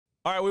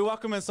All right, we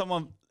welcome in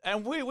someone,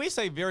 and we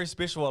say very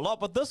special a lot,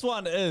 but this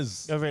one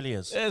is. It really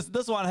is.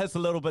 This one hits a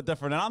little bit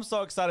different, and I'm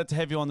so excited to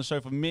have you on the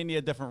show for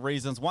many different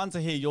reasons. One, to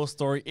hear your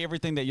story,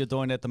 everything that you're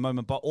doing at the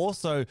moment, but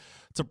also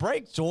to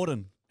break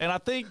Jordan. And I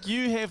think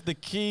you have the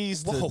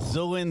keys to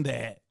doing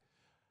that.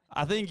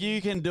 I think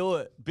you can do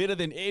it better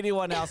than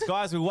anyone else.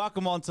 Guys, we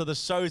welcome onto the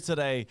show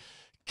today,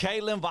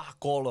 Katelyn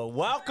Vaha'akolo.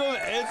 Welcome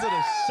into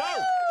the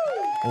show.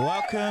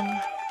 Welcome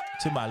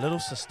to my little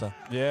sister.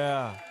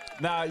 Yeah.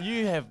 Now,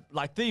 you have,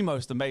 like, the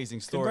most amazing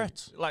story.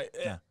 Congrats. Like,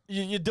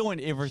 you're doing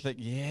everything.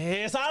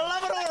 Yes, I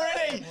love it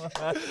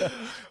already.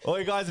 Well,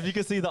 you guys, if you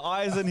can see the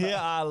eyes in here,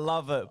 I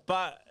love it.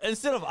 But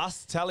instead of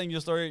us telling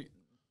your story,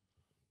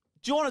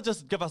 do you want to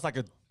just give us, like,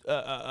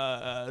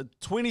 a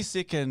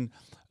 20-second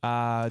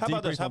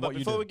debrief on what you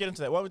before do? we get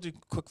into that, why don't we do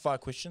quick fire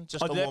questions?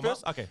 Just to warm up.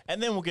 Okay. And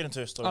then we'll get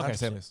into her story. Okay, 100%.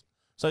 say this.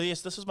 So,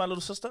 yes, this is my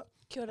little sister.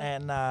 Kia ora.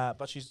 And,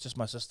 but she's just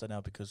my sister now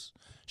because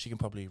she can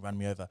probably run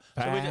me over.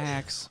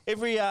 Facts. So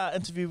every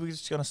interview, we're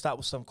just going to start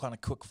with some kind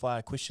of quick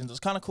fire questions. It's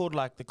kind of called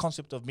like the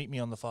concept of meet me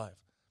on the 5.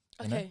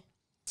 you know? Okay.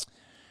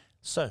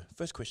 So,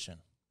 first question.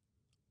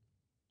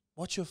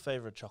 What's your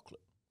favorite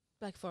chocolate?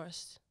 Black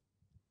Forest.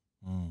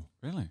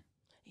 Really?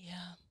 Yeah.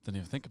 Didn't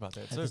even think about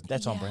that, too.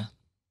 That's on Yeah.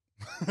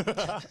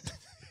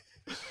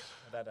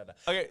 brand.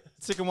 Okay,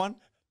 second one.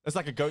 It's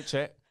like a goat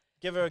chat.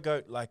 Give her a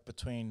goat like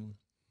between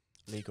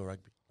league or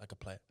rugby, like a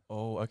player.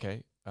 Oh,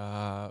 okay.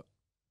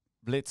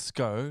 Let's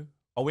go.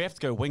 Oh, we have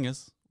to go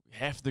wingers. We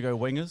have to go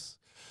wingers.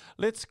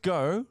 Let's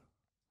go.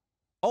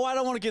 Oh, I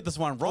don't want to get this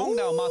one wrong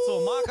now, Marc.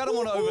 I don't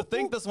want to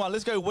overthink this one.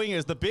 Let's go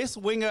wingers. The best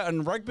winger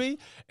in rugby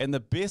and the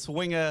best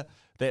winger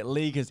that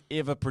league has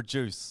ever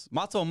produced.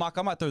 Marc,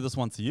 I might throw this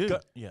one to you.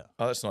 Yeah.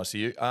 Oh, that's nice of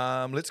you.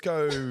 Let's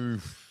go.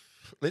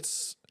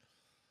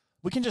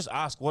 We can just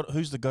ask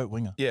who's the GOAT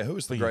winger? Yeah, who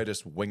is the For you.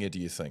 greatest winger, do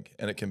you think?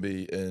 And it can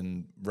be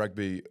in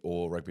rugby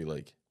or rugby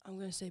league. I'm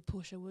going to say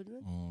Portia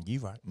Woodman. You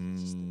right. Yeah,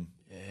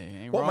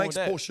 ain't What wrong makes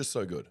with that. Porsche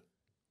so good?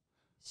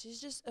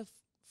 She's just a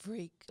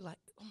freak. Like,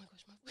 oh my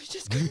gosh, my voice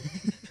just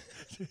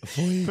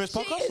First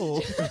podcast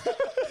or?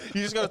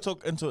 You just got to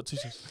talk into it too.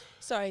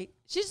 Sorry.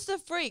 She's just a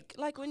freak.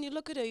 Like, when you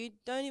look at her, you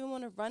don't even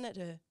want to run at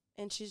her.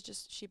 And she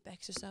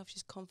backs herself.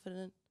 She's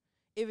confident.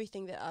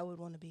 Everything that I would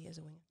want to be as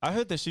a winger. I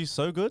heard that she's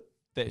so good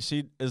that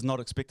she is not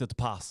expected to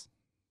pass.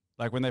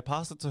 Like when they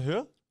pass it to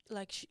her,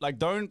 Like,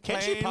 don't Can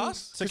she plan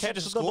pass? to Can she catch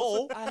just the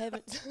score? ball. I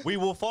haven't. We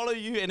will follow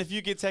you, and if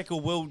you get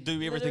tackled, we'll do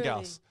everything Literally.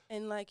 else.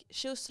 And, like,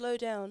 she'll slow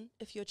down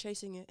if you're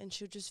chasing her, and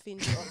she'll just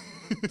fend you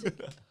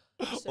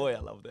off. Oh, yeah, I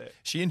love that.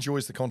 She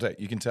enjoys the contact,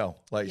 you can tell.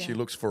 Like, she Yeah.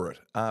 looks for it.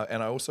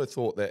 And I also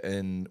thought that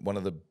in one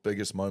of the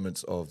biggest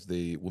moments of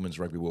the Women's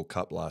Rugby World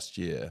Cup last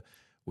year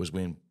was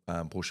when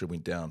Porsche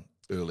went down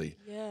early.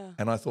 Yeah.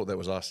 And I thought that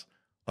was us.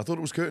 I thought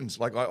it was curtains.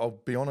 Like, I'll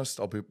be honest,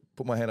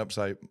 put my hand up and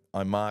say,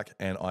 I'm Marc,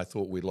 and I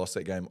thought we lost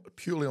that game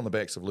purely on the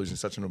backs of losing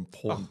such an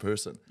important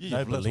person. You No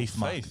have little belief,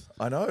 Marc. faith.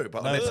 I know,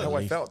 but No that's how I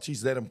belief. felt.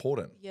 She's that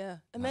important. Yeah.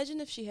 Imagine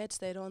if she had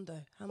stayed on,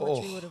 though. How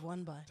much we Oh. would have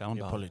won by. Down,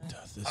 Yeah, down. probably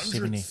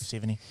Hundreds.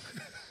 70.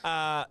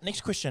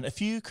 Next question. If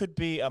you could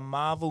be a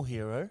Marvel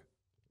hero.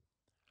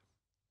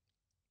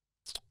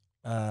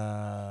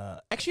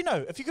 Actually,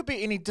 no. If you could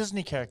be any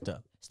Disney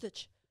character.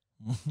 Stitch.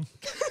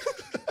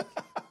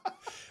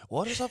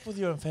 What is up with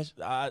your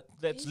infatuation?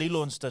 That's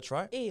Lilo and Stitch,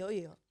 right?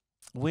 Yeah.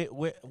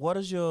 What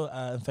is your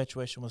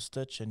infatuation with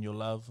Stitch and your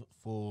love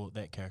for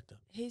that character?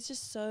 He's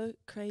just so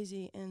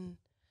crazy and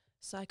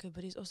psycho,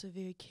 but he's also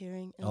very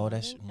caring and Oh,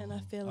 that's. loving, and I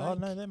feel Oh like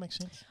no, that makes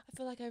sense.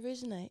 I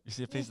resonate. You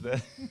see a piece of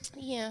that?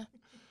 Yeah.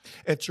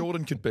 If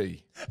Jordan could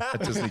be a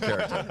Disney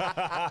character,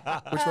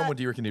 which one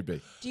would you reckon he'd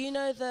be? Do you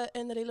know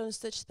in the Lilo and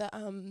Stitch the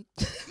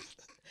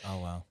Oh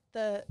wow.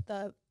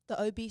 the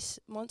obese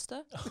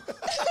monster?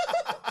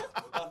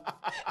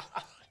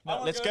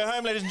 No, let's go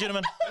home, ladies and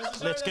gentlemen.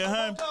 Let's go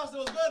home. It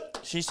was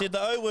good. She said the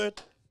O word.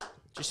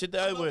 She said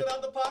the O word.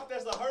 Out the park,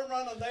 that's the home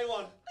run on day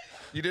one.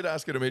 You did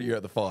ask her to meet you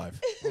at the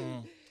 5.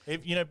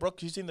 You know,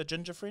 Brook, you seen the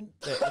ginger friend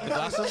with the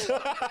glasses?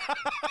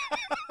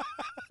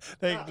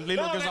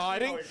 Lilo gives a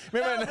hiding.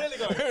 Remember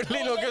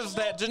Lilo gives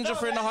that ginger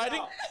friend a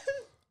hiding?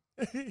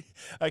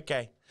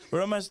 Okay,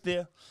 we're almost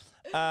there.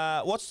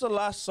 What's the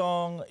last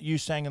song you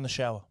sang in the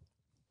shower?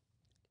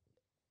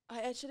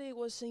 I actually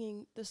was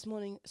singing this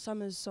morning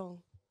Summer's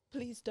song,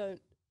 Please Don't,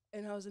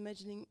 and I was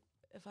imagining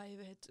if I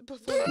ever had to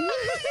perform.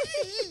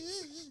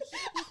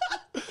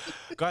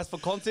 Guys, for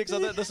context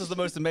of that, this is the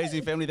most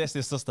amazing family. That's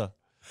their sister.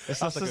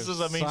 Our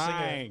sisters are me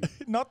singing.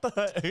 Not the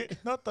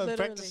Literally.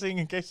 practicing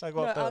in case I No,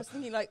 got I was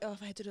thinking like,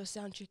 if I had to do a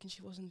sound check and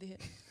she wasn't there.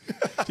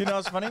 Do you know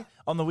what's funny?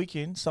 On the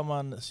weekend,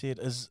 someone said,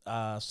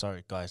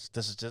 sorry guys,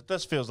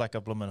 this feels like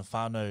a bloomin'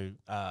 whānau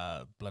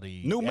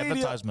bloody New media.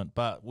 advertisement,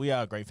 but we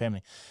are a great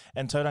family.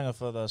 And Tauranga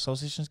for the Soul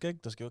Sessions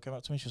gig, this girl came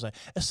up to me, she was like,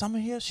 is Summer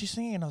here? She's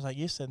singing? And I was like,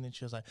 yes. And then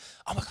she was like,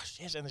 oh my gosh,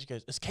 yes. And then she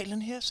goes, is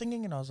Katelyn here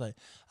singing? And I was like,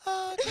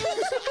 Katelyn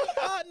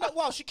singing? No,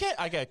 well, she can't.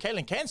 I go,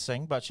 Katelyn can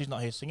sing, but she's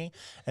not here singing.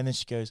 And then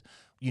she goes,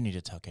 you need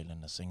to tell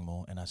Katelyn to sing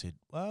more. And I said,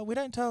 well, we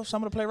don't tell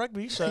someone to play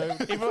rugby, so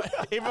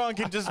everyone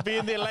can just be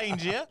in their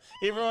lanes, yeah?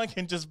 Everyone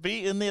can just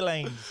be in their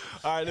lanes.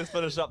 All right, let's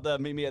finish up the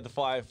meet me at the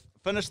 5.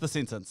 Finish the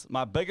sentence.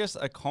 My biggest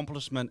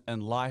accomplishment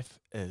in life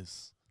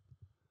is...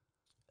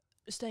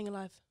 Staying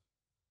alive.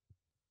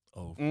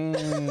 Oh.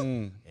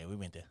 Yeah, we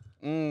went there.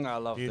 I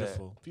love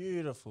Beautiful.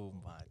 Beautiful,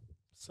 Mike.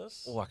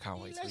 Sis. that. Oh, I can't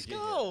wait till we Let's get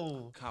go.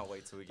 here. Can't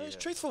wait till we get Those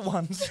here. truthful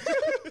ones.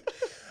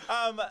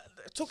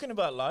 Talking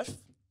about life,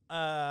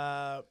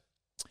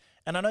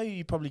 and I know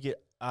you probably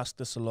get asked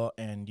this a lot,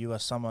 and you are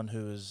someone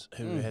who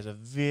has a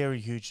very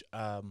huge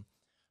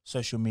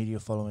social media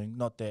following.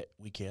 Not that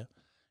we care,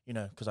 you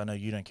know, because I know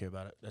you don't care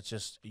about it.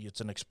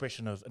 It's an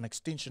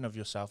extension of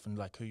yourself and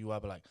like who you are.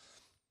 But like,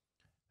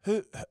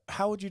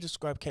 how would you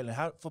describe Katelyn?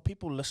 How, for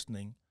people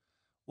listening,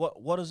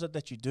 what is it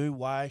that you do?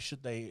 Why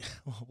should they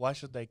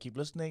keep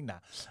listening?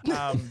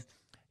 Nah.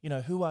 You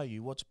know, who are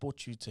you? What's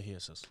brought you to here,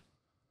 sis?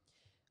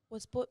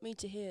 What's brought me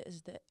to here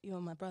is that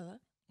you're my brother.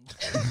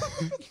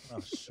 Oh,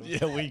 sure.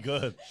 Yeah, we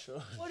good.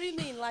 Sure. What do you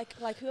mean? Like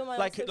who am I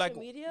Like, on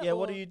social media? yeah,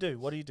 what or- do you do?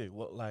 What do you do?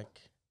 What,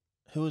 like,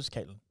 who is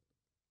Katelyn?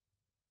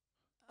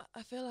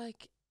 I feel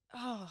like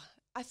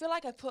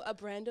I put a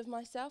brand of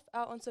myself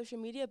out on social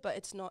media, but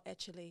it's not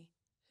actually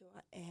who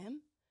I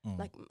am.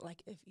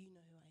 Like if you know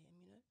who I am,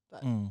 you know.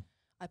 But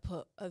I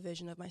put a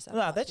version of myself.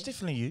 No, out that's there.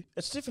 definitely you.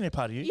 It's definitely a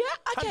part of you.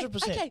 Yeah. Okay.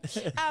 100%.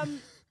 Okay.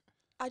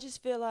 I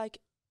just feel like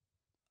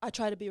I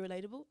try to be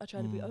relatable. I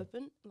try to be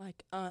open.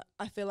 Like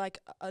I feel like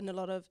and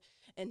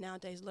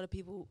nowadays a lot of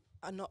people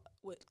are not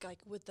with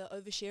the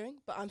oversharing,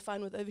 but I'm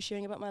fine with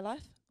oversharing about my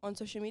life on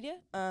social media.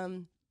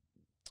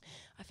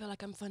 I feel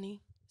like I'm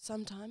funny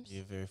sometimes.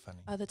 You're very funny.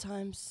 Other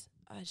times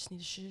I just need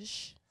to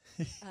shush.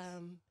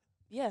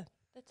 Yeah,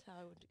 that's how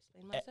I would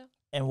explain myself.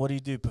 And what do you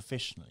do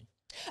professionally?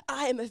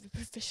 I am a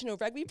professional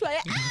rugby player.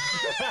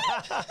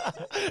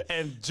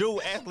 And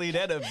dual athlete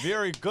at a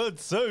very good,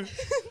 Sue.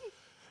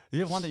 You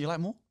have one that you like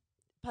more?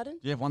 Pardon?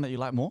 You have one that you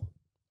like more?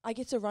 I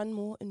get to run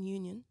more in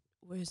union,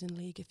 whereas in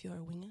league, if you're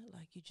a winger,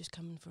 like you just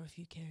come in for a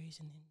few carries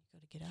and then you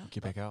got to get out.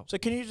 Get back out. So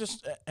can you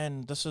just,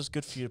 and this is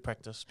good for you to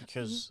practice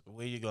because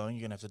where you're going,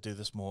 you're going to have to do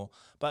this more.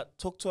 But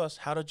talk to us,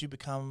 how did you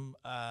become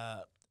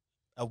a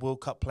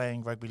World Cup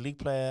playing rugby league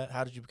player?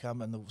 How did you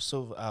become in the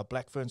silver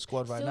Blackfern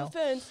squad right now?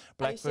 Ferns.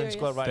 Blackfern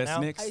squad right That's now.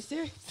 next. Are you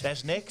serious?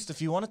 That's next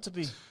if you want it to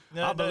be.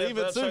 I believe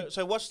it too.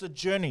 So what's the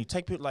journey?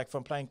 Take people like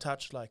from playing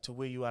touch like to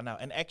where you are now,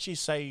 and actually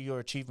say your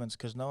achievements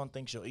because no one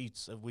thinks you'll eat.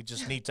 So we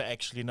just need to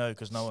actually know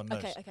because no one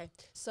knows. Okay.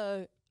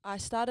 So I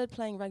started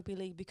playing rugby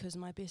league because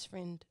my best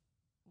friend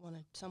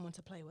wanted someone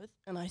to play with,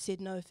 and I said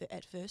no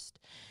at first.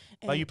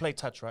 Oh, you play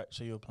touch, right?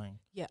 So you were playing.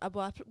 Yeah,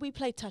 we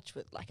play touch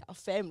with like our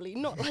family,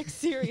 not like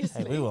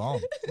seriously. Hey, we were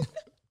on.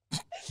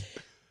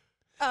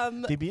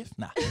 DBF?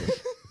 Nah.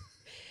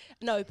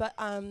 No, but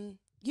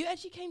you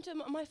actually came to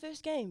my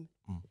first game,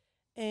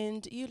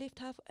 and you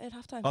left at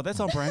halftime. Oh,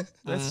 that's on brand.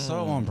 That's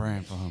so on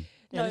brand for him.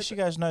 Yeah, No, at least you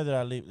guys know that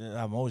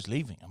I'm always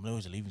leaving. I'm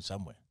always leaving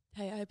somewhere.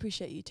 Hey, I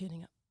appreciate you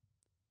turning up.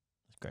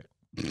 That's great.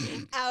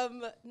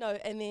 No,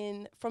 and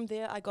then from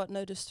there I got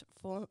noticed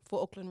for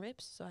Auckland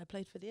Reps, so I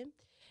played for them,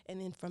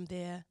 and then from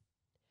there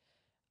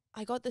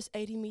I got this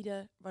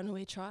 80-meter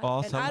runaway try.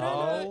 Awesome. And I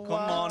don't know. Come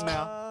on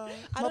now.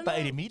 I Not don't by know-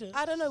 80 meters.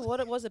 I don't know what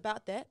it was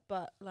about that,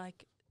 but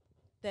like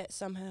that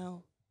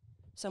somehow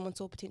someone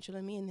saw potential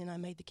in me, and then I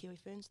made the Kiwi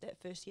Ferns that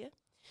first year.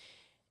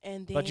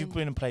 And then But you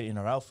went and played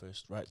NRL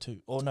first, right?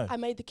 Too, or no? I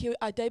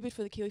debuted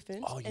for the Kiwi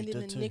Ferns, Oh, you and then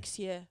did the too. next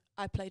year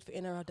I played for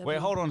NRL. Wait,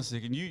 hold on a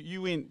second.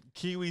 You went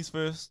Kiwis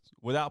first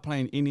without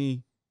playing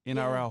any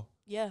NRL.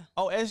 Yeah,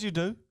 Oh, as you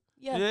do.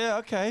 yeah. Yeah.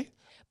 Okay.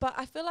 But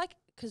I feel like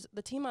because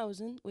the team I was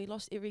in, we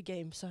lost every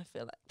game, so I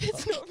feel like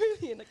it's not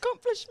really an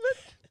accomplishment.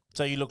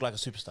 So you look like a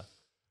superstar.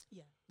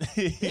 Yeah.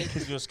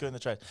 Because you were scoring the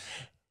tries.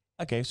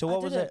 Okay, so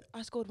what was it?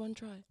 I scored one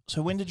try.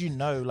 So when did you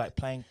know, like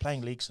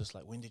playing leagues, is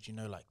like when did you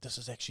know, like this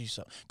is actually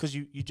so? Because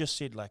you just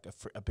said like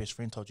a best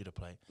friend told you to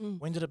play.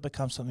 When did it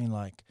become something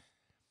like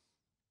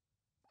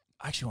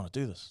I actually want to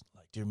do this?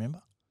 Like, do you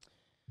remember?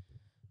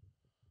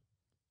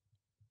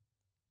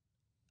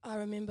 I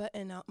remember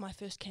in my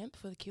first camp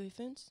for the Kiwi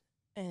Ferns,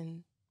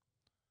 and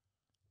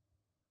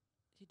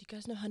did you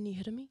guys know Honey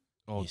Hirami?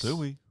 Oh, Yes. do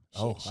we? She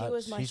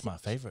was my she's my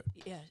favorite.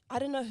 Yeah, I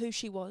don't know who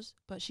she was,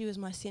 but she was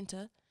my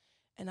center,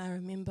 and I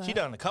remember. She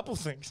done a couple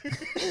things.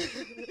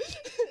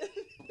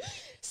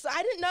 So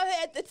I didn't know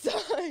her at the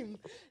time.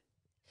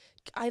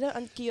 I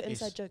don't get your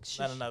Yes. inside jokes.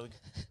 No.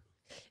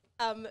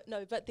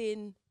 No, but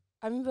then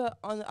I remember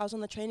I was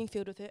on the training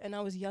field with her, and I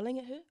was yelling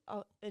at her.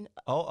 And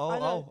I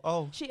Oh.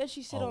 know. She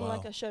actually said Oh, on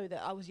like wow. a show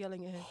that I was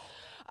yelling at her.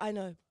 I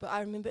know, but I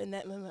remember in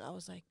that moment I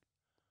was like,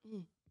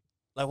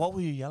 Like, what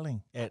were you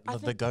yelling at I the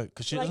think, goat?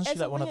 Because like, isn't she as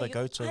a like one of the winger,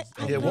 goats of?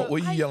 I Yeah, what know, were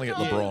you I yelling at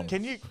know. LeBron?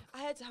 Can you?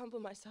 I had to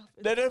humble myself.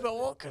 No, but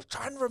what?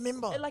 Try and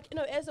remember. Like,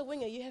 as a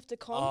winger, you have to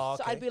calm. Oh,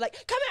 So okay. I'd be like,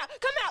 come out,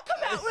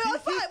 we're on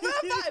five.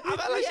 I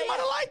felt like she might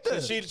have liked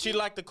So it. she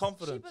liked the She'd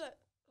confidence. be like,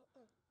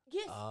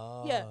 yes,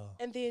 Oh. yeah.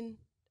 And then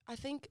I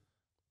think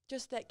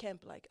just that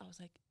camp, like, I was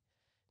like,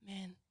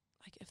 man,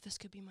 like if this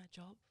could be my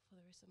job for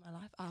the rest of my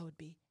life, I would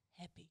be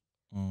happy.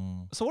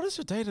 So what is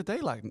your day to day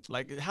like?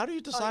 Like, how do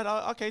you decide?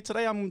 Oh, okay,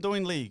 today I'm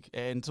doing league,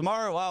 and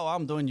tomorrow,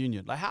 I'm doing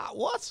union. Like, how?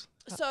 What?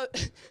 So,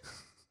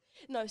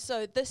 no.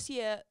 So this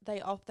year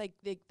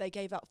they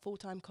gave out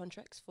full-time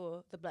contracts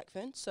for the Black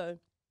Ferns. So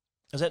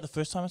Is that the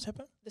first time it's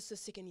happened? this is the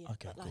second year.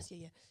 Okay, but cool. last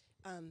year,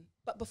 yeah.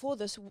 But before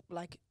this,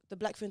 like the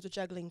Black Ferns were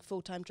juggling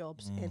full-time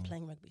jobs and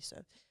playing rugby. So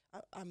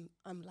I'm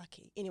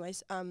lucky.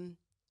 Anyways,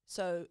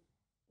 so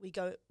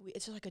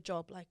it's just like a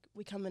job. Like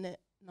we come in at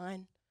 9,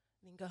 and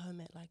then go home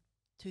at like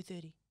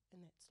 2:30,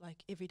 and it's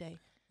like every day.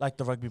 Like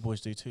the rugby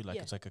boys do too. Like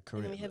Yeah. it's like a And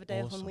career. then we have a day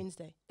off on Awesome.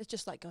 Wednesday. It's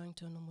just like going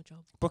to a normal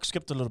job. Brooke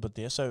skipped a little bit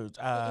there, so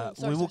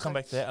we will come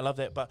back to that. I love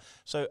that. But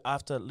so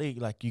after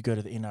league, like you go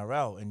to the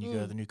NRL and you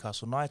go to the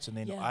Newcastle Knights, and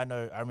then Yeah.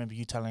 I remember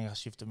you telling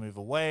us you have to move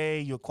away.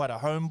 You're quite a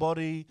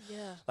homebody.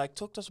 Yeah. Like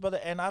talk to us about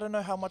that. And I don't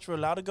know how much we're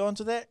allowed to go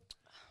into that,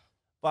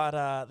 but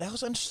that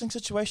was an interesting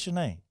situation,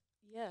 eh?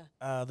 Yeah.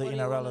 The What do you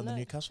NRL wanna and the know?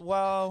 Newcastle.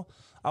 Well,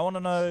 I want to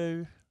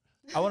know.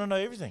 I want to know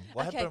everything.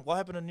 What Okay. happened? What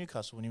happened in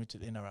Newcastle when you went to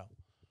the NRL?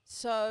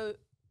 So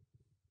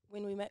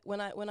when we met, when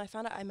I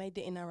found out I made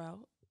the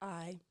NRL,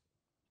 I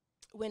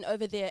went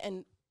over there,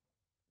 and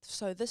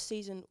so this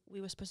season we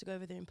were supposed to go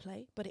over there and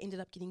play, but it ended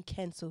up getting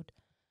cancelled.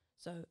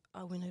 So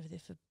I went over there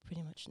for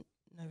pretty much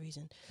no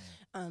reason.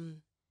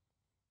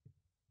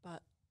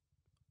 But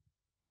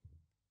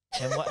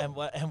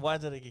and why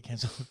did it get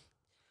cancelled?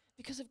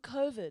 because of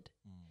COVID.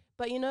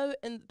 But you know,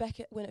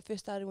 when it first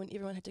started, when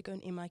everyone had to go in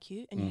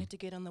MIQ and you had to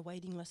get on the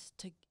waiting list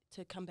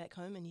to come back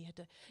home, and you had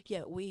to,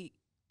 we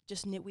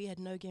had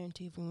no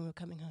guarantee of when we were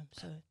coming home.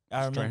 So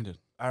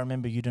I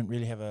remember you didn't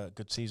really have a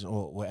good season,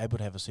 or were able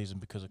to have a season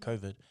because of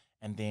COVID.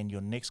 And then your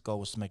next goal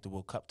was to make the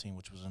World Cup team,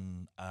 which was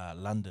in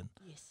London.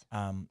 yes.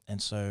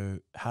 And so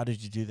how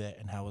did you do that,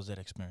 and how was that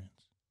experience?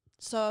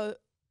 So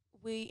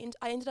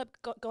I ended up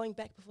going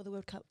back before the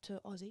World Cup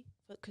to Aussie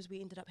because we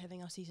ended up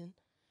having our season,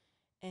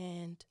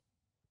 and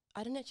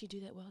I didn't actually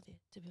do that well there,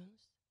 to be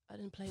honest. I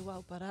didn't play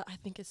well, but I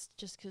think it's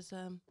just because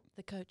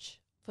the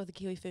coach for the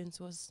Kiwi Ferns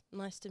was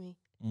nice to me.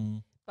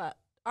 But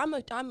I'm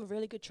a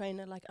really good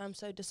trainer. Like I'm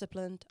so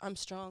disciplined. I'm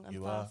strong.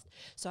 I'm fast.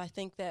 So I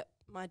think that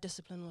my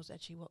discipline was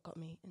actually what got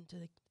me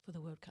for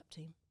the World Cup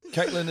team.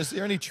 Katelyn, is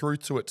there any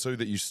truth to it too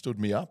that you stood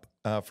me up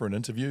for an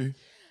interview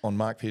on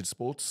Marc Peard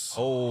Sports?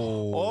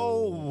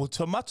 Oh,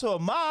 tomato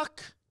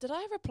Marc. Did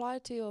I reply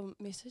to your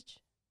message?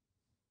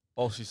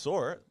 Oh, she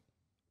saw it.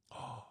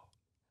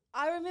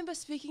 I remember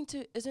speaking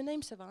to, is her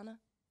name Savannah?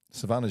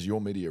 Savannah's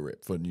your media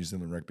rep for New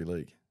Zealand Rugby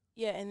League.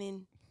 Yeah, and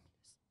then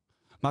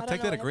Mark, I don't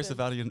take know that what aggressive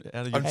happened.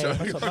 out of you. I'm Hey,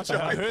 joking. that's I'm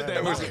what I joking. heard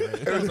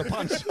that. It was a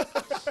punch.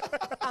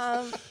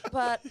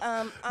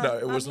 No,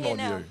 it wasn't I'm on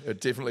here now. you.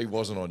 It definitely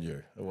wasn't on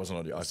you. It wasn't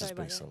on you. I was Sorry just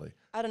being about that. silly.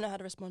 I don't know how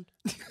to respond.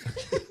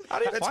 How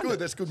do you That's find good. it?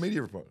 That's good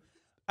media report.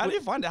 How do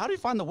you find it? How do you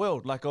find the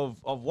world like of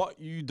what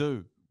you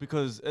do?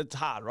 Because it's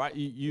hard, right?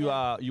 You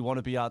want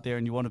to be out there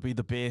and you want to be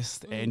the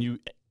best, and you,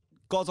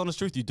 God's honest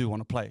truth, you do want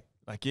to play.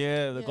 Like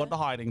they got the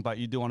hiding, but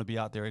you do want to be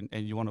out there and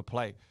you want to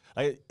play.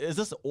 Like, is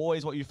this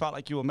always what you felt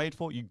like you were made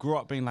for? You grew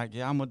up being like,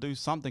 I'm gonna do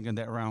something in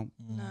that realm.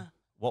 Nah.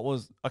 What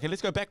was okay?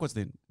 Let's go backwards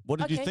then. What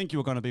did you Okay. think you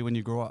were gonna be when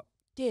you grew up?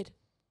 Dead.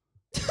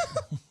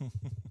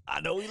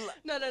 I know.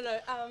 No.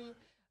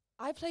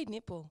 I played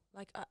netball.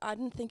 Like I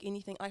didn't think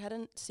anything. Like I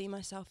didn't see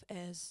myself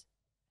as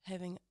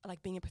having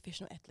like being a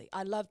professional athlete.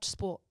 I loved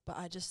sport, but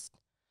I just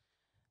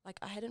like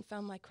I hadn't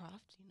found my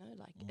craft. You know,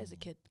 like as a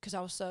kid, because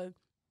I was so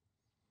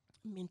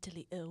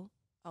mentally ill.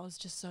 I was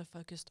just so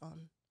focused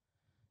on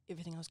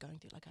everything I was going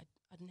through. Like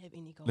I didn't have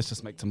any goals. Let's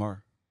just make really. tomorrow.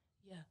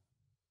 Yeah.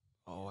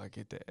 Oh, I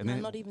get that. And No,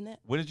 then not even that.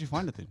 where did you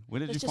find it then? Where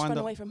did Let's you just find run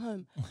it? away from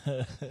home.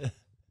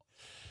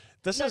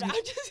 This No, is, no,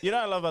 I'm just- you know,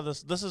 I love about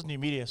this. This is new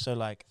media, so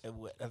like,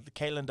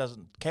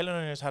 Katelyn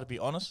only knows how to be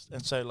honest,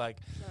 and so like,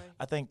 Sorry.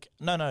 I think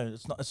no,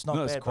 it's not No,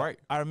 bad. it's but great.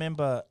 I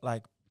remember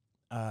like,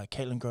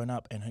 Katelyn growing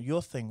up, and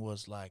your thing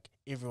was like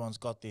everyone's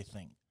got their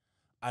thing.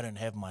 I don't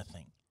have my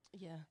thing,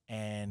 Yeah.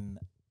 and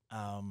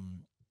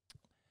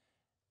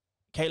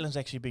Katelyn's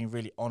actually been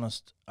really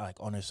honest, like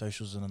on her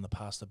socials and in the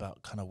past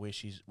about kind of where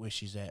she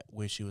was at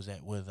with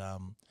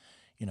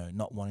you know,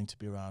 not wanting to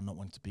be around, not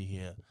wanting to be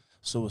here,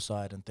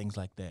 suicide and things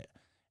like that.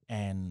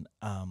 And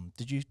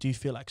do you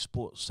feel like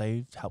sport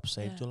helped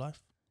save Yeah. your life?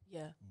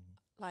 Yeah.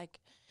 Like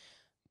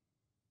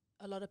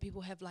a lot of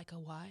people have like a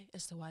why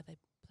as to why they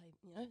play,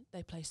 you know,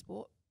 they play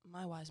sport.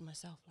 My why is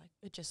myself. Like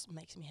it just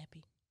makes me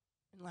happy.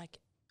 And like,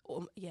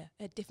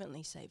 it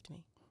definitely saved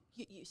me.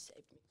 You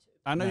saved me too.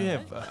 I know No. you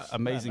have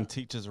amazing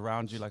teachers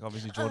around you, like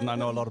obviously Jordan. I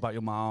know a lot about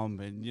your mom,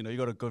 and you know you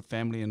got a good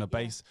family and a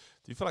base.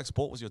 Do you feel like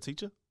sport was your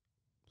teacher?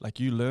 Like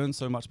you learn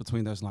so much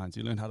between those lines.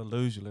 You learn how to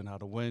lose, you learn how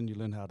to win, you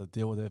learn how to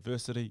deal with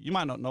adversity. You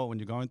might not know it when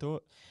you're going through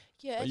it,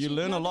 Yeah, but you actually,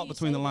 learn now a that lot you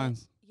between the say that,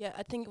 lines. Yeah,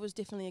 I think it was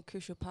definitely a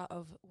crucial part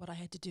of what I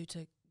had to do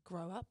to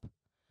grow up.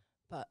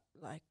 But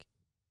like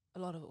a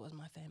lot of it was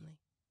my family.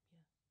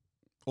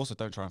 Also,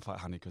 don't try and fight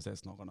honey because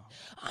that's not gonna.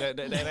 that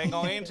ain't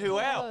gonna end too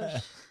well.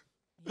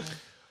 Yeah.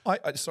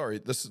 I sorry.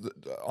 This is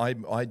I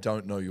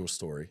don't know your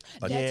story.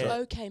 That's Yeah.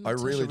 okay, I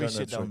Matilda. really Should we don't know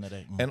sit the down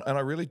story. that day? And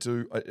I really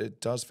do. It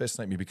does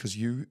fascinate me because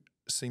you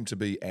seem to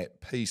be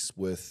at peace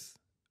with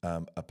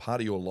a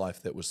part of your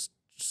life that was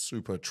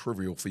super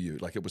trivial for you.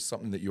 Like it was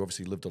something that you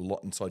obviously lived a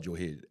lot inside your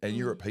head, and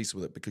you're at peace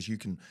with it because you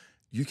can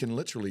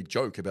literally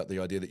joke about the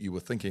idea that you were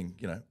thinking,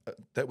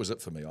 that was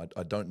it for me.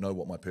 I don't know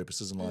what my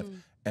purpose is in life,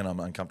 and I'm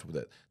uncomfortable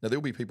with that. Now,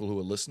 there'll be people who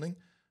are listening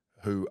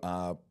who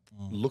are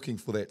looking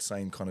for that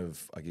same kind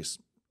of, I guess,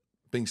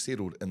 being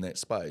settled in that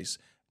space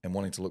and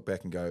wanting to look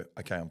back and go,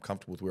 okay, I'm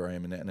comfortable with where I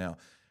am in that now.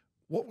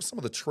 What were some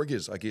of the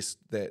triggers, I guess,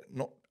 that,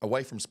 not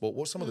away from sport,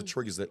 what were some of the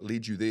triggers that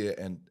led you there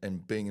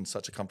and being in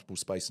such a comfortable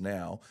space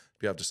now,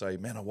 be able to say,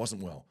 man, I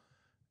wasn't well,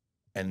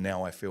 and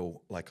now I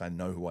feel like I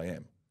know who I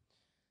am?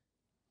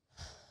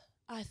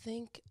 I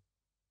think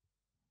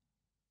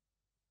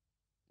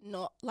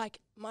not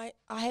like I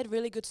had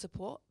really good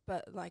support,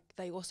 but like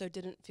they also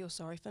didn't feel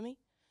sorry for me.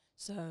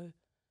 So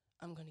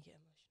I'm gonna get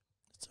emotional.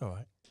 It's all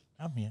right.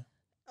 I'm here.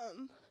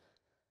 Um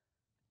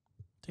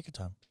Take your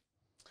time.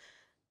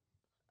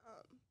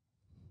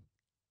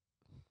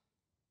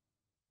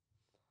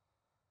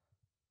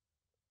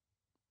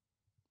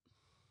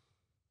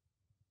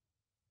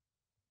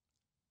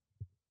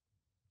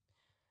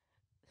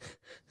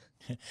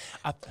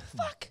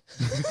 Fuck.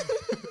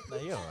 No,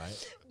 you're all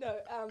right. No,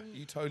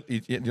 You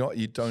totally,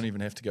 you don't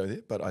even have to go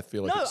there, but I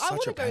feel like No, it's I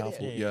such a wanna go there.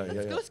 powerful,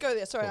 Yeah, let's go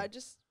there. Sorry,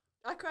 Cool.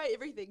 I cry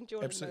everything.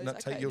 Jordan Absolutely, knows. no,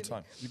 I take cry your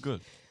everything. time. You're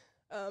good.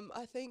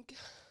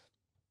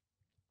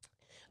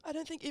 I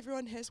don't think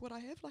everyone has what I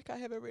have. Like I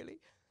have a really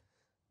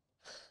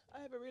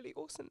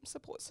awesome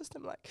support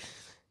system. Like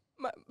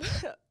my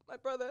my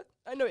brother.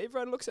 I know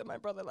everyone looks at my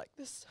brother like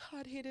this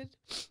hard-headed,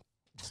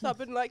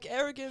 stubborn, like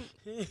arrogant.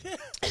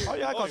 Oh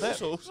yeah, I got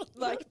that.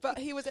 Like, but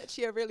he was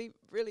actually a really,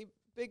 really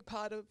big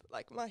part of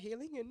like my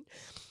healing. And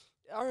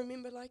I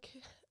remember like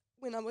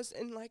when I was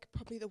in like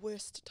probably the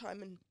worst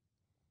time in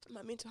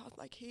my mental health,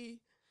 like he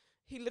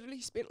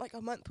literally spent like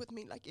a month with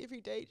me, like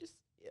every day, just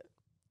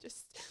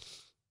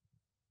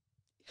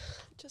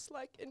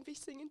like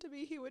investing into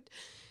me. He would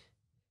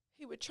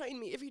train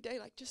me every day,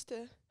 like just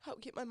to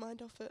help get my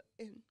mind off it.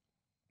 And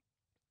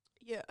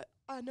yeah,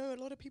 I know a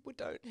lot of people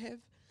don't have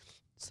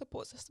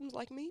support systems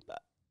like me,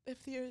 but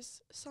if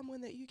there's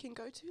someone that you can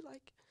go to,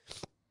 like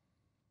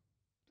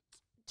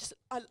just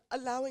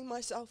allowing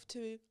myself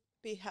to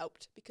be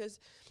helped, because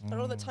a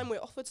lot of the time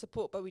we're offered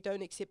support but we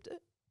don't accept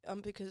it,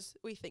 because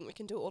we think we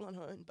can do it all on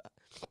our own. But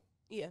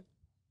yeah,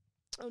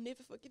 I'll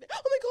never forget it.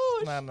 Oh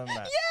my gosh! No.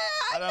 Yeah,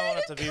 I don't want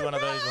it to be one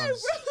of those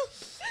ones.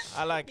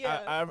 I like.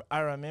 Yeah. I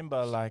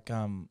remember like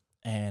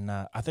and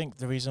I think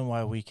the reason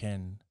why we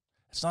can,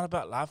 it's not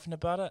about laughing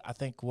about it. I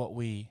think what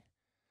me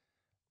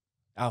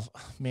and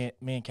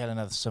Katelyn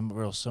are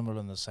real similar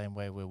in the same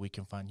way, where we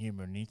can find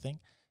humor in anything.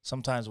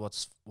 Sometimes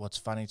what's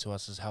funny to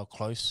us is how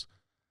close,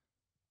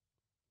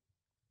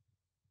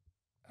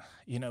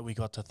 we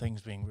got to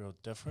things being real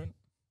different.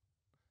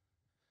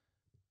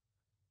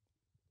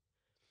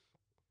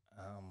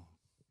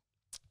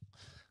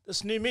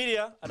 This new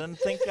media, I didn't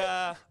think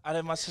I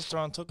had my sister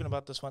on talking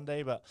about this one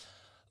day, but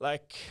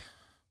like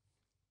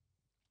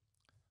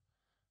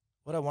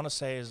what I want to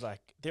say is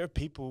like there are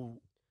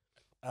people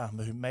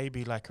who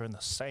maybe like are in the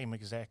same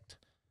exact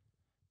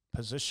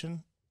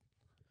position,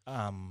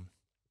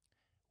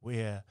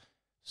 where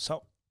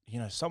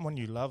someone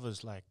you love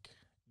is like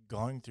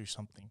going through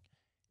something,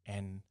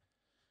 and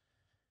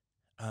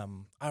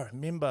I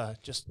remember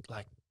just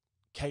like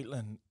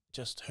Katelyn,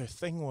 just her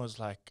thing was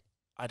like,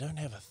 I don't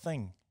have a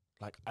thing.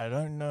 Like, I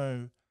don't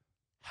know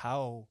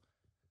how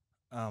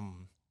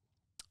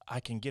I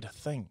can get a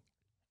thing.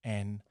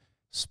 And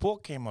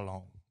sport came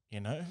along,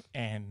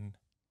 and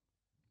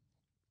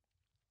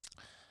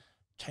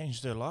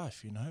changed her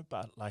life,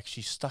 but like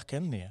she's stuck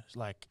in there.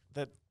 Like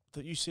that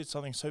you said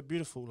something so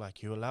beautiful,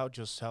 like you allowed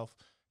yourself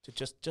to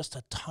just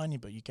a tiny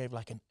bit, you gave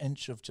like an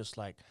inch of just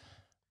like,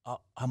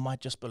 I might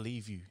just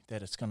believe you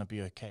that it's going to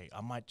be okay. I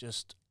might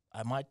just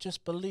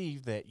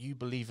believe that you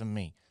believe in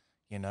me.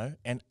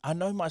 And I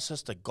know my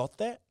sister got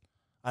that.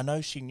 I know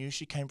she knew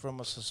she came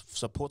from a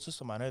support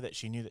system. I know that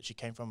she knew that she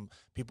came from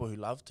people who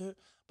loved her.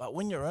 But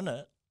when you're in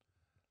it,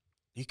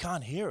 you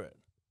can't hear it.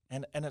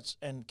 And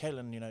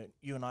Katelyn,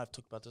 you and I have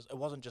talked about this. It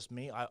wasn't just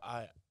me.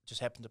 I just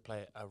happened to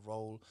play a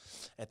role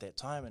at that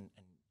time.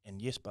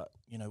 And yes, but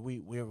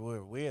we're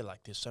aware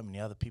like there's so many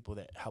other people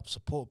that help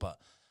support.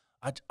 But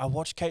I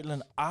watched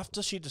Katelyn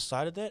after she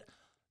decided that.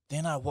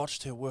 Then I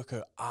watched her work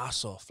her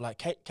ass off. Like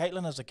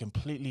Katelyn is a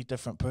completely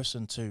different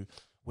person to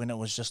when it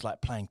was just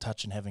like playing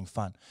touch and having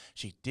fun.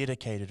 She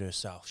dedicated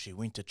herself. She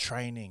went to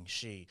training.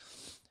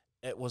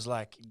 It was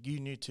like, you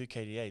knew too,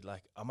 KDA.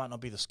 Like, I might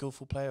not be the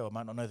skillful player, or I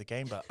might not know the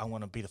game, but I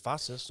want to be the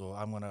fastest, or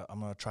I'm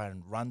gonna try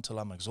and run till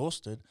I'm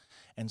exhausted.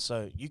 And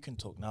so you can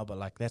talk now, but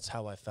like that's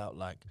how I felt.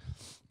 Like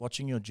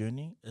watching your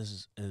journey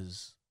is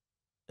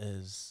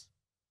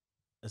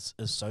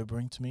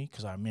sobering to me,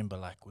 because I remember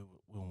like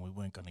when we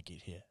weren't going to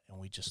get here, and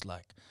we just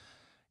like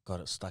got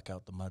it stuck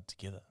out the mud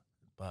together.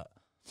 But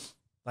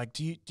like,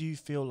 do you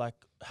feel like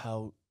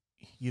how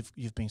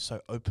you've been so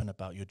open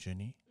about your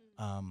journey,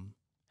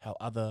 how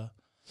other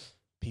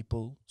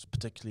people,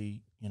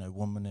 particularly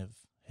women,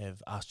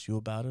 have asked you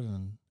about it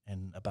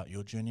and about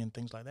your journey and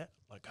things like that?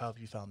 Like, how have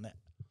you found that?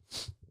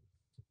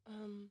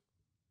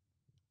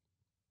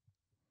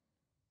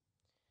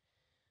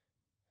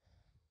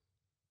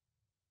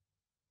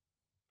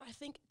 I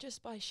think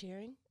just by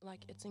sharing,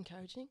 like it's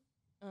encouraging.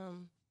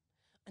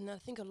 And I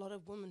think a lot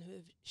of women who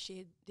have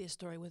shared their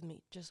story with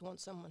me just want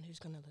someone who's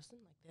going to listen.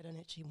 Like they don't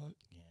actually want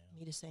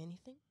me to say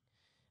anything.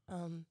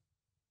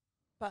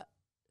 But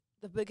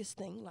the biggest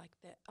thing, like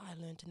that I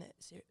learned in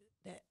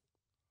that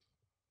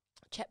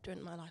chapter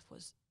in my life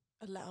was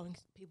allowing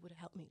people to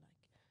help me.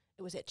 Like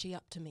it was actually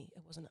up to me.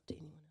 It wasn't up to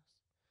anyone else.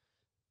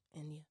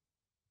 And yeah.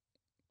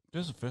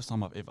 This is the first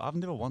time I've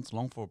never once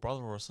longed for a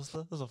brother or a sister.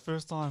 This is the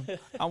first time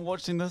I'm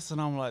watching this and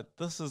I'm like,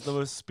 this is the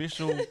most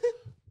special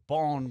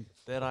bond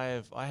that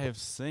I have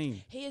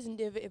seen. He has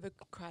never ever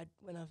cried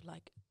when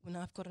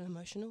I've gotten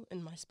emotional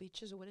in my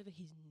speeches or whatever.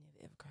 He's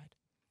never ever cried.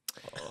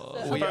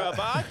 But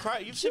I cry.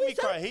 You've seen me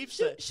cry heaps.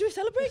 Should we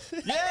celebrate?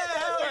 Yeah,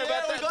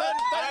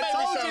 I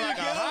told you like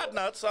a hard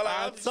nut. So like,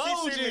 I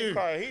told seen me you.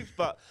 cry heaps.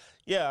 But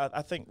yeah,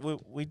 I think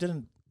we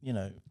didn't. You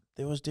know,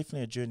 there was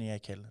definitely a journey,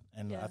 Katelyn.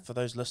 And for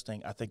those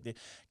listening, I think that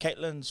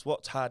Katelyn's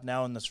what's hard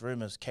now in this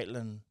room is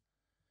Katelyn.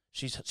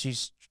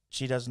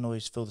 She doesn't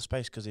always fill the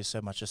space because there's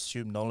so much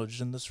assumed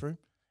knowledge in this room.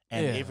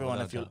 And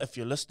everyone, if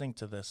you're listening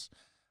to this,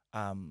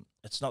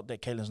 it's not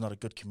that Katelyn's not a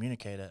good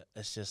communicator.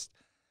 It's just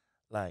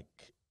like.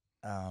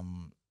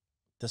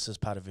 This is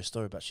part of her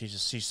story, but she's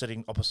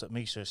sitting opposite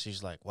me, so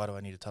she's like, "Why do I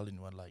need to tell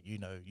anyone? Like, you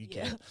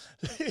can."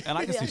 And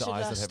I can see the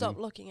eyes that stop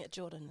looking at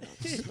Jordan and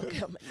just look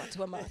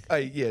to a Marc.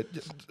 Hey, yeah,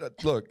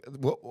 look,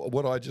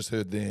 what I just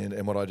heard then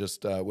and what I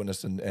just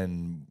witnessed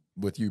and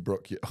with you,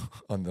 Brook,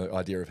 on the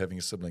idea of having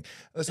a sibling.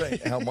 Let's say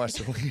how my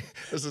sibling,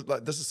 this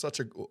is such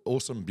an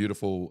awesome,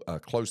 beautiful,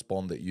 close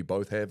bond that you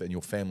both have and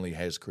your family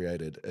has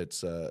created.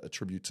 It's a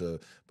tribute to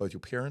both your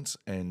parents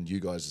and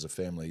you guys as a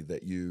family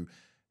that you,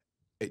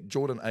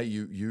 Jordan,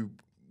 you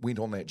went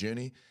on that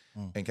journey,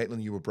 and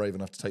Katelyn, you were brave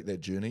enough to take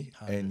that journey,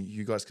 and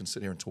you guys can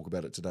sit here and talk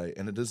about it today.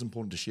 And it is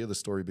important to share the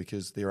story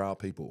because there are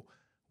people.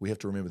 We have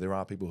to remember there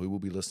are people who will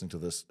be listening to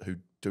this who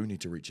do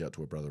need to reach out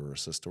to a brother or a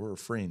sister or a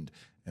friend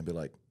and be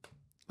like,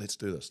 let's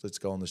do this. Let's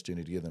go on this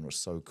journey together. And it was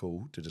so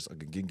cool to just, I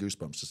can get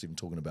goosebumps just even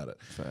talking about it.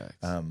 Facts.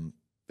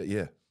 But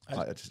yeah,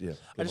 I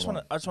just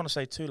want to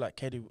say too, like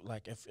Katie,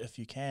 like if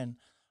you can,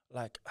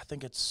 like I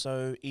think it's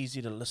so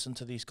easy to listen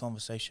to these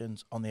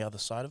conversations on the other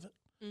side of it.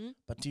 Mm-hmm.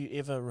 But do you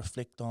ever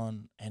reflect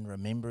on and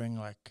remembering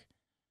like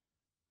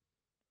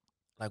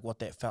what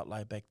that felt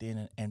like back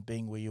then and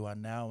being where you are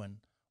now, and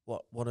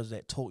what has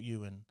that taught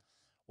you, and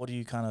what do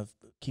you kind of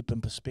keep in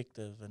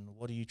perspective, and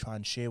what do you try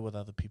and share with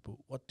other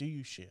people? What do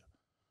you share?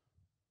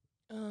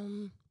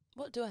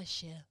 What do I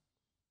share?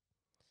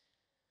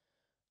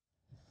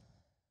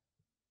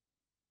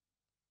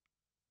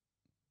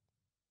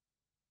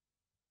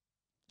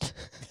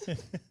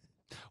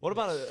 What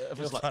about if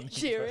it's like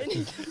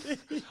Cheering.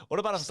 What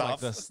about if it's like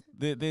this?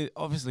 There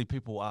obviously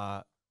people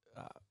are.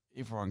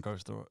 Everyone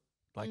goes through it.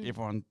 Like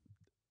everyone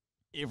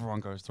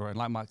goes through it. And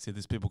like Marc said,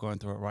 there's people going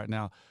through it right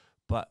now.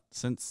 But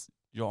since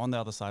you're on the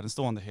other side and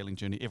still on the healing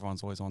journey,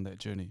 everyone's always on that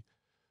journey.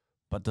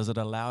 But does it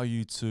allow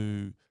you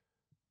to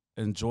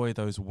enjoy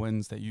those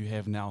wins that you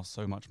have now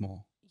so much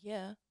more?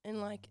 Yeah, and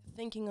like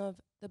thinking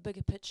of the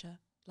bigger picture,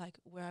 like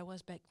where I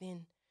was back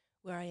then,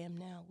 where I am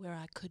now, where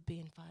I could be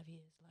in 5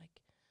 years, like.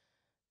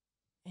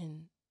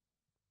 And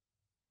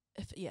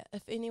if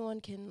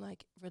anyone can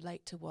like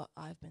relate to what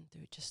I've been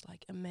through, just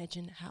like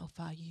imagine how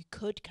far you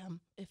could come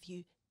if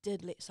you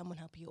did let someone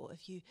help you, or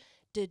if you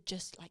did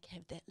just like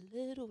have that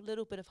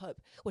little bit of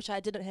hope, which I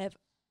didn't have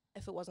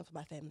if it wasn't for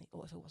my family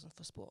or if it wasn't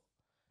for sport.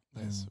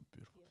 That's so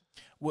beautiful.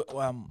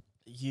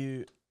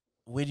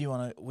 Where do you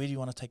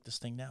want to take this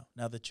thing now?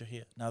 Now that you're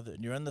here, now that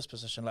you're in this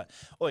position, like,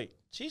 oi,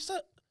 she's.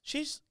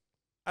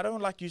 I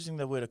don't like using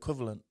the word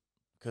equivalent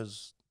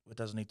because it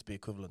doesn't need to be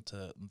equivalent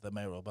to the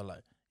male role, but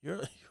like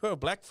you're a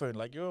black phone,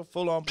 like you're a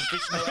full-on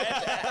professional. We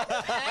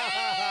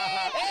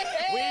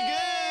good.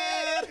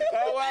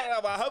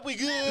 I hope we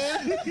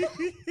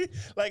good.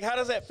 Like, how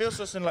does that feel,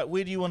 Susan? Like,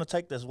 where do you want to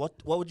take this?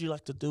 What would you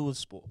like to do with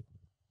sport?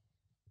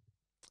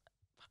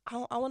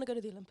 I want to go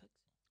to the Olympics.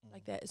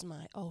 Like that is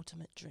my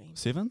ultimate dream.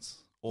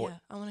 Sevens? Or Yeah,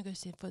 I want to go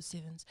for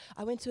sevens.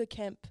 I went to a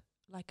camp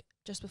like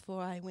just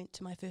before I went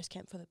to my first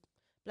camp for the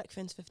Black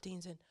Ferns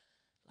 15s, and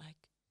like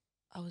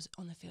I was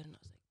on the field and I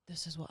was like,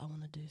 this is what I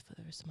want to do for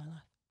the rest of my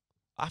life.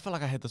 I feel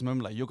like I had this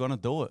moment like, you're going to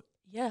do it.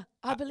 Yeah,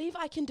 I believe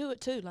I can do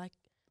it too. Like,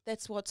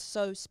 that's what's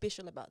so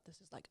special about this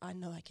is like, I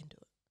know I can do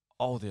it.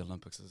 Oh, the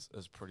Olympics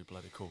is pretty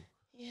bloody cool.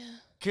 Yeah.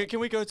 Can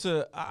we go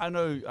to, I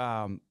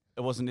know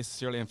it wasn't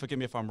necessarily, and forgive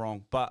me if I'm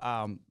wrong, but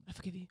I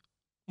forgive you.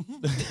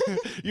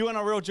 you went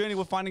on a real journey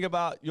with finding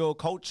about your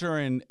culture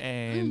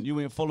and you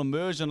went full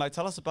immersion. Like,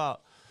 tell us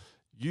about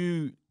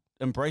you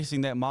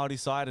embracing that Māori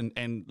side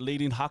and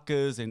leading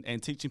hakas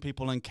and teaching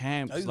people in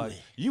camps. Totally. Like,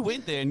 you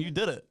went there and you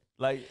did it.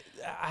 Like,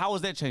 how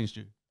has that changed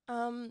you?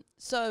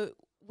 So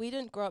we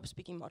didn't grow up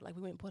speaking Māori. Like,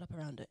 we weren't brought up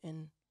around it,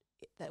 and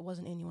that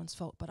wasn't anyone's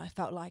fault. But I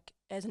felt like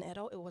as an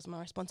adult, it was my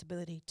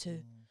responsibility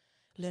to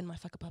learn my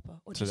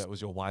whakapapa. Or So that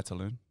was your why to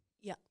learn?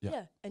 Yeah. Yeah.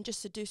 Yeah. And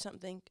just to do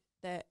something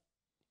that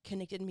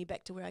connected me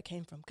back to where I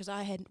came from, because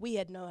we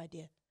had no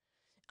idea.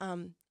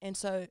 And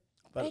so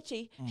But-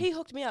 actually he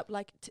hooked me up.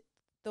 Like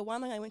the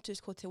one I went to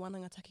is called Te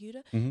Wananga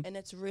Takiura, and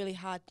it's really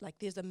hard. Like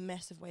there's a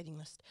massive waiting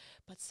list.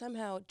 But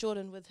somehow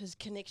Jordan, with his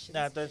connections,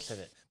 Nah, don't say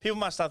that. People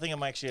might start thinking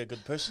I'm actually a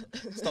good person.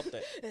 Stop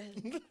that.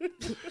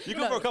 You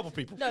go for a couple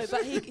people. no,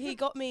 but he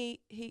got me.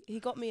 He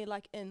got me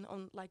like in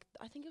on like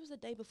I think it was the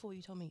day before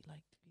you told me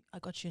like I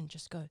got you in,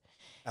 just go.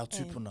 Our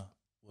tupuna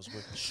was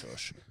working.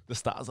 Shush. The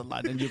stars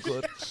align and you're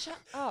good. Shut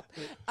up.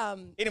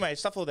 Anyway,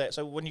 stuff all that.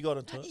 So when you got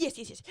into it,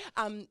 Yes.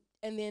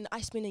 And then I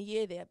spent a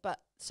year there.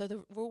 But so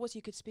the rule was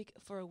you could speak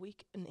for a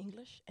week in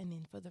English, and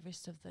then for the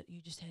rest of that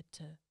you just had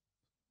to.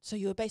 So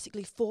you were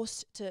basically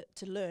forced to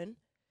learn,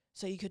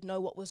 so you could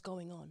know what was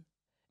going on.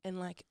 And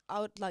like I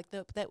would like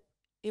that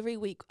every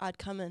week I'd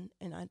come in,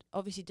 and I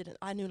obviously didn't.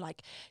 I knew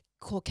like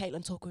ko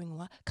Katelyn tōku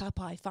ingoa, ka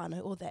pai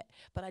whānau, all that,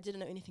 but I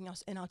didn't know anything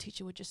else. And our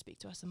teacher would just speak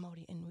to us in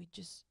Māori, and we'd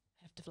just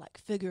have to like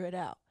figure it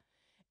out.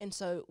 And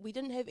so we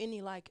didn't have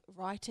any like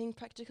writing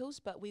practicals,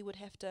 but we would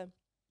have to.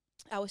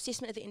 Our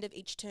assessment at the end of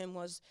each term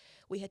was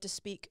we had to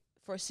speak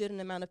for a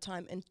certain amount of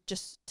time in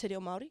just te reo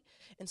Māori.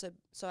 And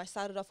so I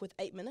started off with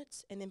 8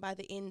 minutes, and then by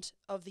the end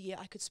of the year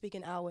I could speak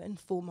an hour in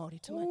full Māori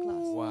to my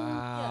class.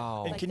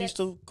 Wow. and like can you that-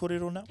 still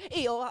kōrero now?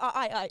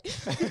 I.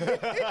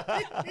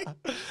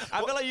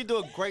 I feel like you do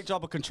a great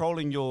job of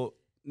controlling your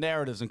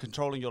narratives and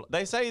controlling your.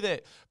 They say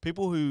that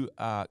people who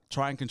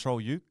try and control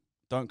you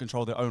don't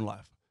control their own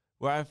life.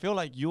 Where I feel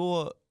like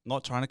you're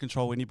not trying to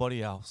control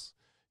anybody else.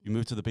 You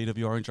move to the beat of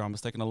your own drum.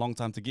 It's taken a long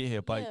time to get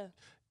here, but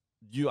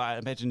I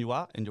imagine you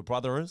are, and your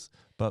brother is.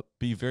 But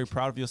be very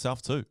proud of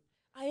yourself too.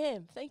 I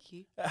am. Thank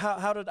you.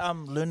 How did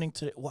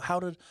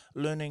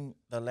learning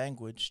the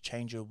language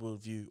change your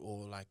worldview,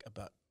 or like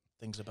about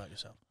things about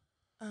yourself?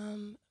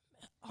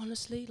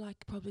 Honestly,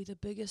 like probably the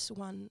biggest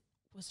one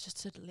was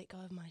just to let go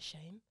of my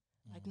shame.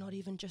 Like not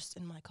even just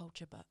in my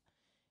culture, but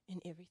in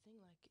everything.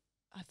 Like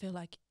I feel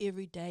like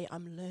every day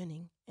I'm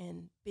learning,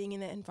 and being in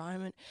that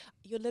environment,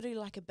 you're literally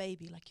like a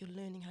baby. Like you're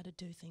learning how to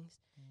do things.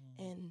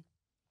 And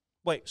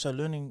Wait, so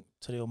learning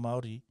te reo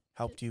Māori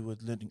helped you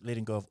with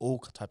letting go of all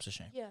types of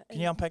shame. yeah, Can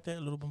you unpack that a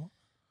little bit more?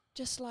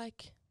 just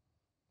like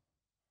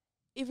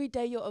every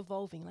day you're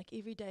evolving. Like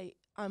every day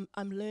I'm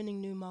learning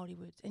new Māori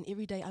words, and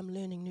every day I'm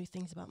learning new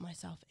things about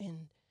myself.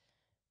 And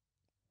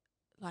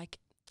like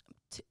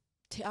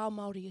te ao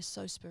Māori is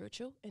so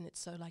spiritual, and it's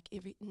so like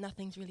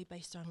nothing's really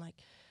based on like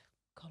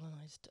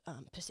colonized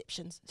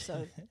perceptions.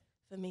 So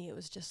for me it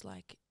was just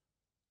like,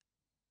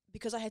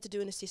 because I had to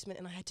do an assessment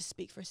and I had to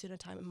speak for a certain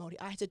time in Māori,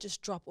 I had to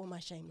just drop all my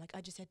shame. Like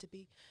I just had to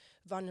be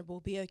vulnerable,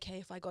 be okay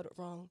if I got it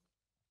wrong.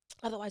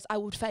 Otherwise I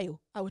would fail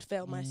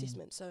my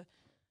assessment. So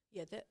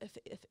yeah, that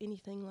if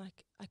anything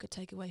like I could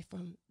take away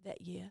from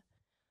that year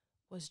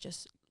was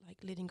just like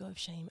letting go of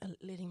shame and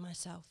letting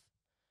myself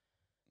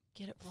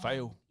get it wrong.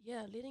 Fail.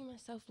 Yeah, letting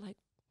myself like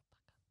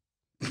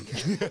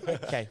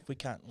Okay, we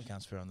can't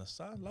swear on this.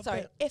 I love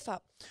sorry, that. F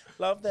up.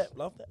 Love that.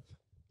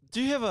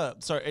 Do you have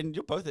and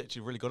you're both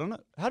actually really good on it.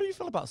 How do you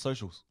feel about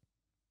socials?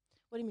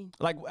 What do you mean?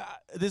 Like,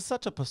 there's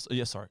such a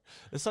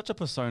there's such a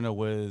persona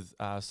with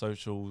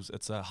socials.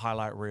 It's a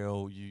highlight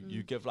reel.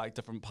 You give like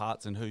different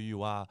parts and who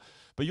you are,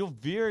 but you're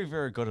very,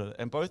 very good at it.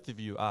 And both of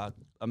you are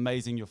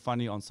amazing. You're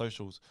funny on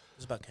socials.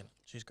 It's about Katelyn.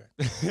 She's great.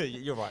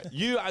 You're right.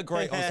 You are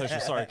great on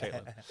socials. Sorry,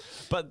 Katelyn.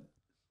 But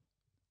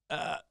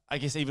I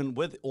guess even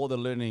with all the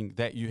learning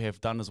that you have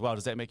done as well,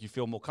 does that make you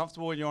feel more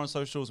comfortable when you're on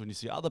socials, when you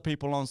see other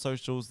people on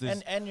socials?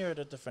 And you're at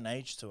a different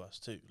age to us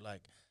too.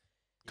 Like,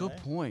 good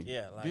point.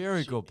 Yeah, like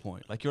very good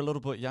point. Like you're a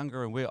little bit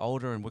younger and we're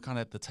older and we're kind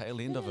of at the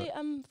tail end of it.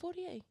 I'm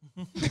 48.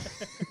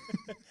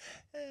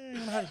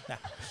 But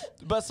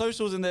But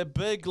socials and that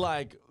big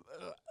like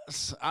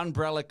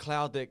umbrella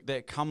cloud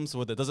that comes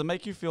with it. Does it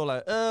make you feel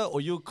like, or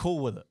you're cool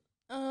with it?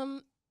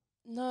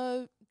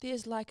 No,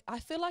 there's like, I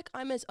feel like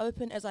I'm as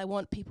open as I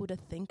want people to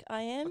think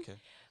I am. Okay.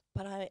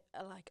 But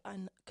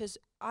because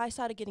I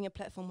started getting a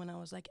platform when I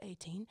was like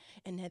 18,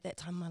 and at that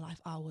time in my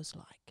life, I was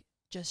like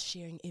just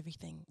sharing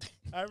everything.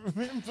 I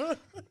remember.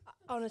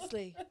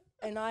 Honestly.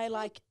 And I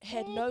like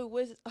had no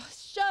wisdom. Oh,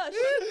 shush.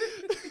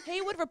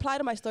 He would reply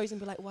to my stories and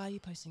be like, why are you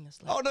posting this?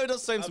 Like, Oh no, it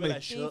does same to I'll me. be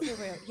like, be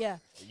for real. Yeah.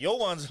 Your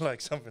one's like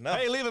something else.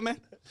 Hey, leave it, man.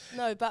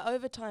 No, but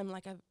over time,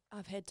 like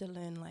I've had to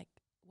learn like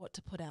what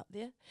to put out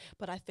there.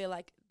 But I feel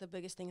like the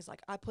biggest thing is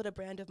like I put a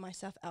brand of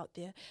myself out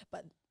there,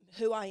 but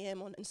who I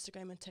am on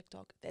Instagram and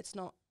TikTok, that's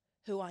not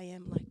who I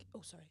am. Like,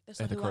 oh, sorry,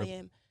 that's At not the who I crib.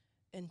 am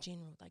in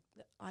general. Like,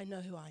 I know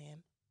who I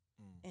am,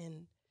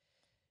 and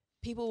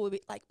people will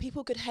be like,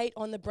 people could hate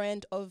on the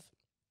brand of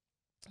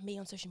me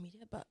on social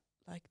media, but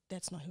like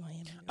that's not who I am.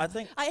 In real I life.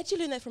 think. I actually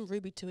learned that from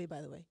Ruby Tui,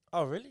 by the way.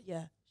 Oh, really?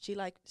 Yeah, she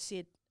like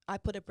said I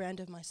put a brand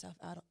of myself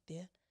out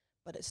there,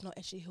 but it's not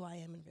actually who I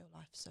am in real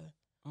life. So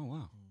Oh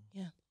wow.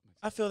 yeah.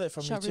 I feel that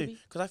from you Shall too, Ruby?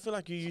 because I feel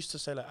like you used to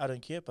say like I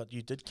don't care, but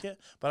you did care.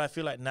 But I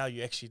feel like now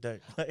you actually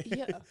don't.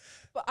 Yeah,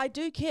 but I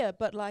do care,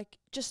 but like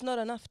just not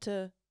enough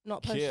to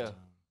not post. Care.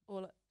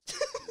 Or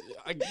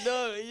like,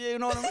 No, you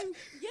know what I mean?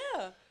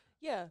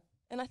 yeah.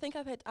 And I think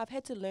I've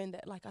had to learn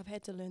that. Like I've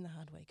had to learn the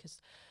hard way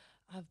because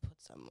I've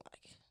put some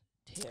like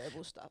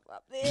terrible stuff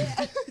up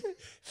there.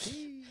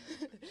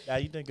 Yeah,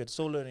 you're doing good. It's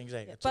all learning,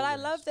 Zach. Yeah, but I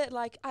love that.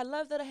 Like, I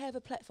love that I have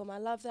a platform. I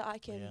love that I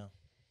can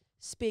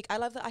speak. I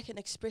love that I can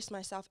express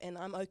myself, and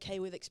I'm okay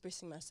with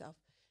expressing myself.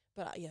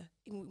 But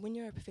when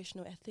you're a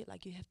professional athlete,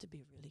 like, you have to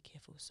be really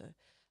careful. So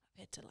I've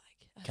had to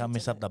can't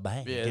mess up the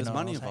bank. Yeah, there's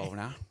money involved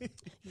now.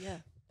 Yeah,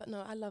 but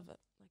no, I love it.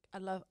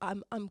 Like,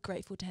 I'm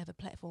grateful to have a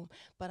platform,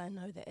 but I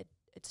know that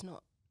it's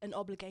not an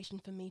obligation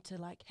for me to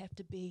have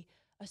to be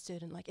a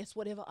certain, it's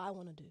whatever I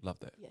want to do. Love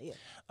that. Yeah.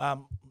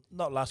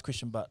 Not last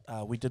question, but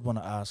we did want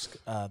to ask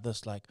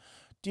this.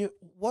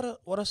 What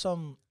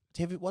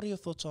are your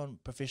thoughts on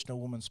professional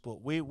women's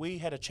sport? We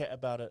had a chat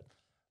about it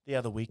the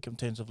other week in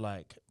terms of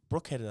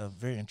Brook had a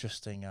very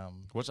interesting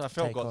which I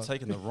felt got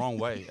taken the wrong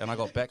way, and I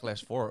got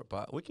backlash for it.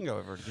 But we can go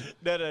over it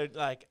again.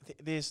 No,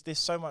 there's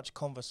so much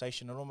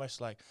conversation, and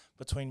almost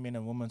between men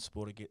and women's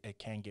sport, it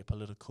can get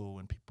political,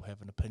 and people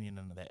have an opinion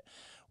into that.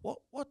 What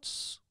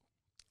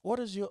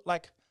is your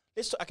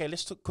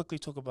Let's quickly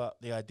talk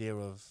about the idea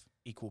of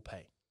equal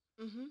pay.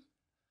 Mm-hmm.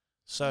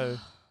 So,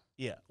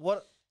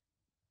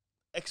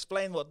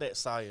 explain what that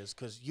say is,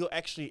 because you're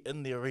actually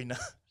in the arena.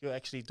 You're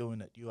actually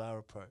doing it. You are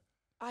a pro.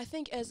 I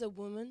think as a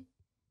woman,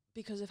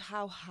 because of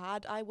how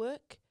hard I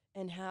work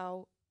and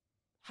how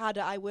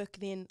harder I work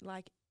than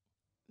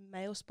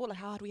male sport,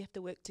 how hard we have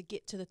to work to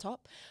get to the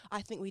top,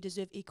 I think we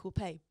deserve equal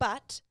pay.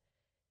 But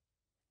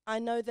I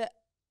know that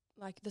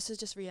this is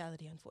just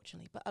reality,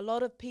 unfortunately. But a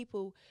lot of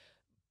people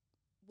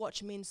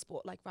watch men's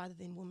sport rather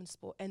than women's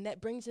sport, and that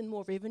brings in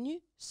more revenue.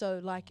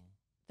 So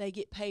they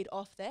get paid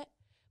off that.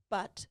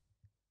 But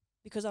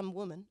because I'm a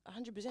woman,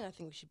 100%, I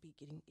think we should be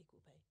getting equal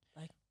pay.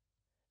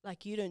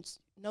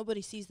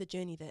 Nobody sees the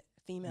journey that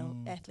female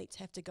athletes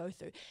have to go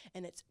through,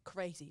 and it's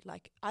crazy.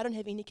 I don't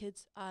have any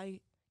kids.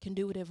 I can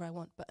do whatever I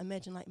want. But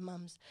imagine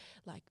mums.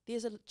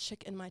 There's a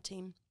chick in my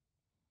team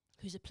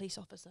who's a police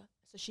officer,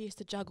 so she has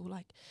to juggle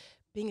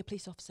being a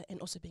police officer and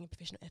also being a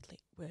professional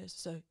athlete.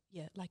 Whereas,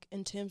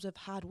 in terms of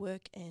hard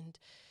work and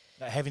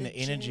having the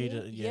energy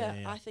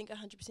to, I think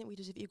 100% we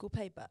deserve equal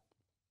pay, but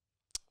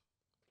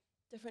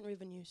different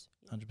revenues.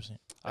 100%.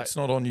 It's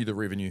not on you, the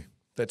revenue.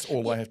 That's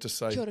all I have to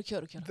say. Kia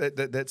ora.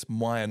 That's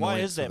my annoyance. Why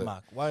is that,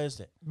 Marc? Why is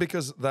that?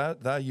 Because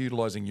they're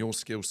utilising your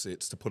skill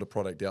sets to put a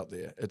product out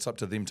there. It's up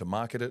to them to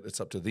market it. It's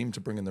up to them to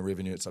bring in the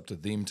revenue. It's up to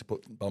them to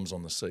put bums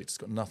on the seats. It's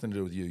got nothing to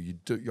do with you.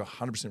 You're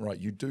 100% right.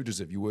 You do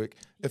deserve. You work,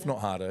 if not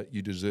harder,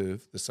 you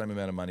deserve the same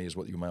amount of money as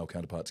what your male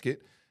counterparts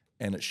get.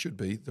 And it should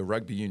be the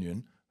rugby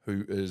union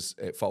who is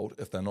at fault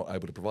if they're not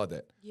able to provide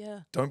that.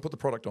 Yeah. Don't put the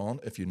product on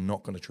if you're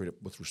not going to treat it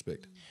with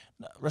respect.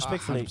 No,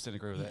 respectfully, 100%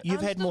 agree with that. You've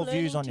I'm had still more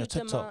views learning on your to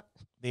TikTok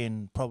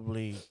than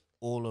probably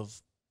all of,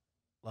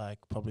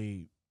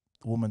 probably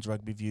women's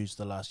rugby views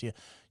the last year.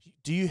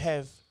 Do you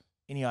have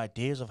any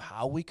ideas of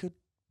how we could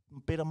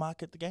better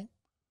market the game?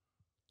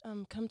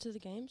 Come to the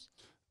games.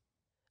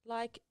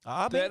 That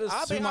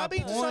is to my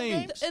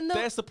point.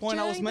 That's the point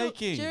I was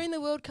making. During the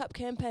World Cup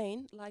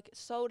campaign,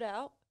 sold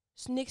out.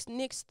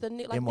 Next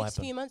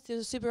few months,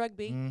 there's a Super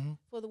Rugby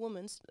for the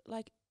women's.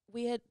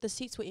 We had the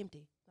seats were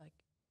empty.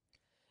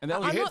 And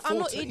that I'm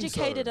not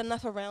educated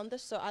enough around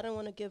this, so I don't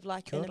want to give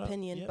an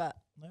opinion. But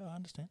no, I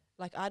understand.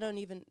 I don't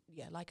even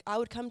I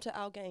would come to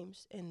our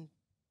games and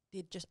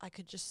I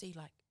could just see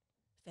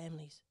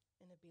families,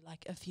 and it'd be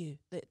a few.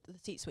 The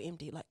seats were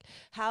empty.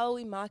 How are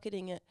we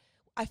marketing it?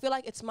 I feel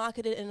it's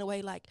marketed in a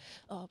way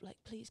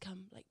please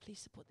come, please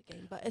support the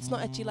game. But it's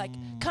not actually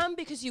come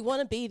because you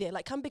want to be there.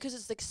 Come because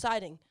it's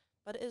exciting.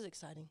 But it is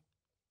exciting.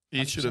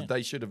 They should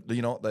have,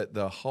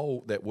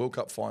 that World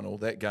Cup final,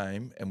 that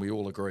game, and we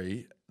all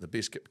agree, the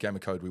best game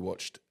of code we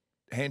watched,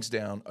 hands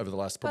down, over the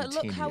last probably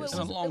 10 years. It's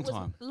a long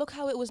time. Look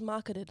how it was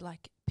marketed.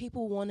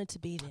 People wanted to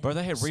be there. Bro,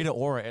 they had Rita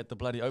Ora at the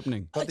bloody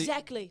opening.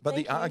 Exactly. But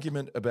the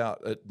argument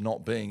about it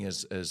not being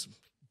as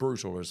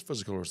brutal or as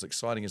physical or as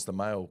exciting as the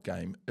male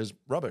game is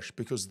rubbish,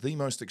 because the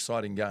most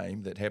exciting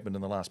game that happened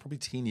in the last probably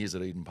 10 years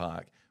at Eden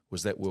Park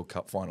was that World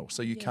Cup final.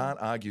 So you can't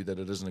argue that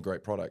it isn't a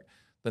great product.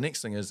 The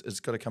next thing is, it's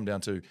got to come down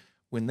to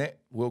when that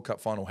World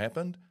Cup final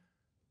happened,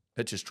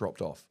 it just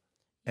dropped off.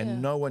 And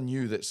no one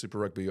knew that Super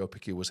Rugby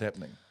Opiki was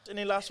happening.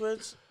 Any last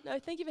words? No,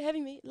 thank you for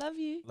having me. Love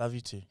you. Love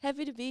you too.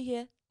 Happy to be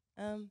here.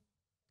 Kia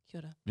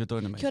ora. You're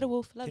doing amazing. Kia ora,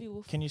 Wolf. Love you,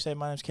 Wolf. Can you say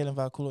my name's Katelyn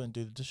Vaha'akolo and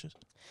do the dishes?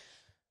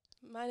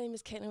 My name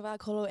is Katelyn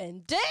Vaha'akolo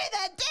and do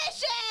the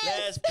dishes!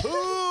 Let's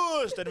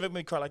push! Don't make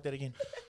me cry like that again.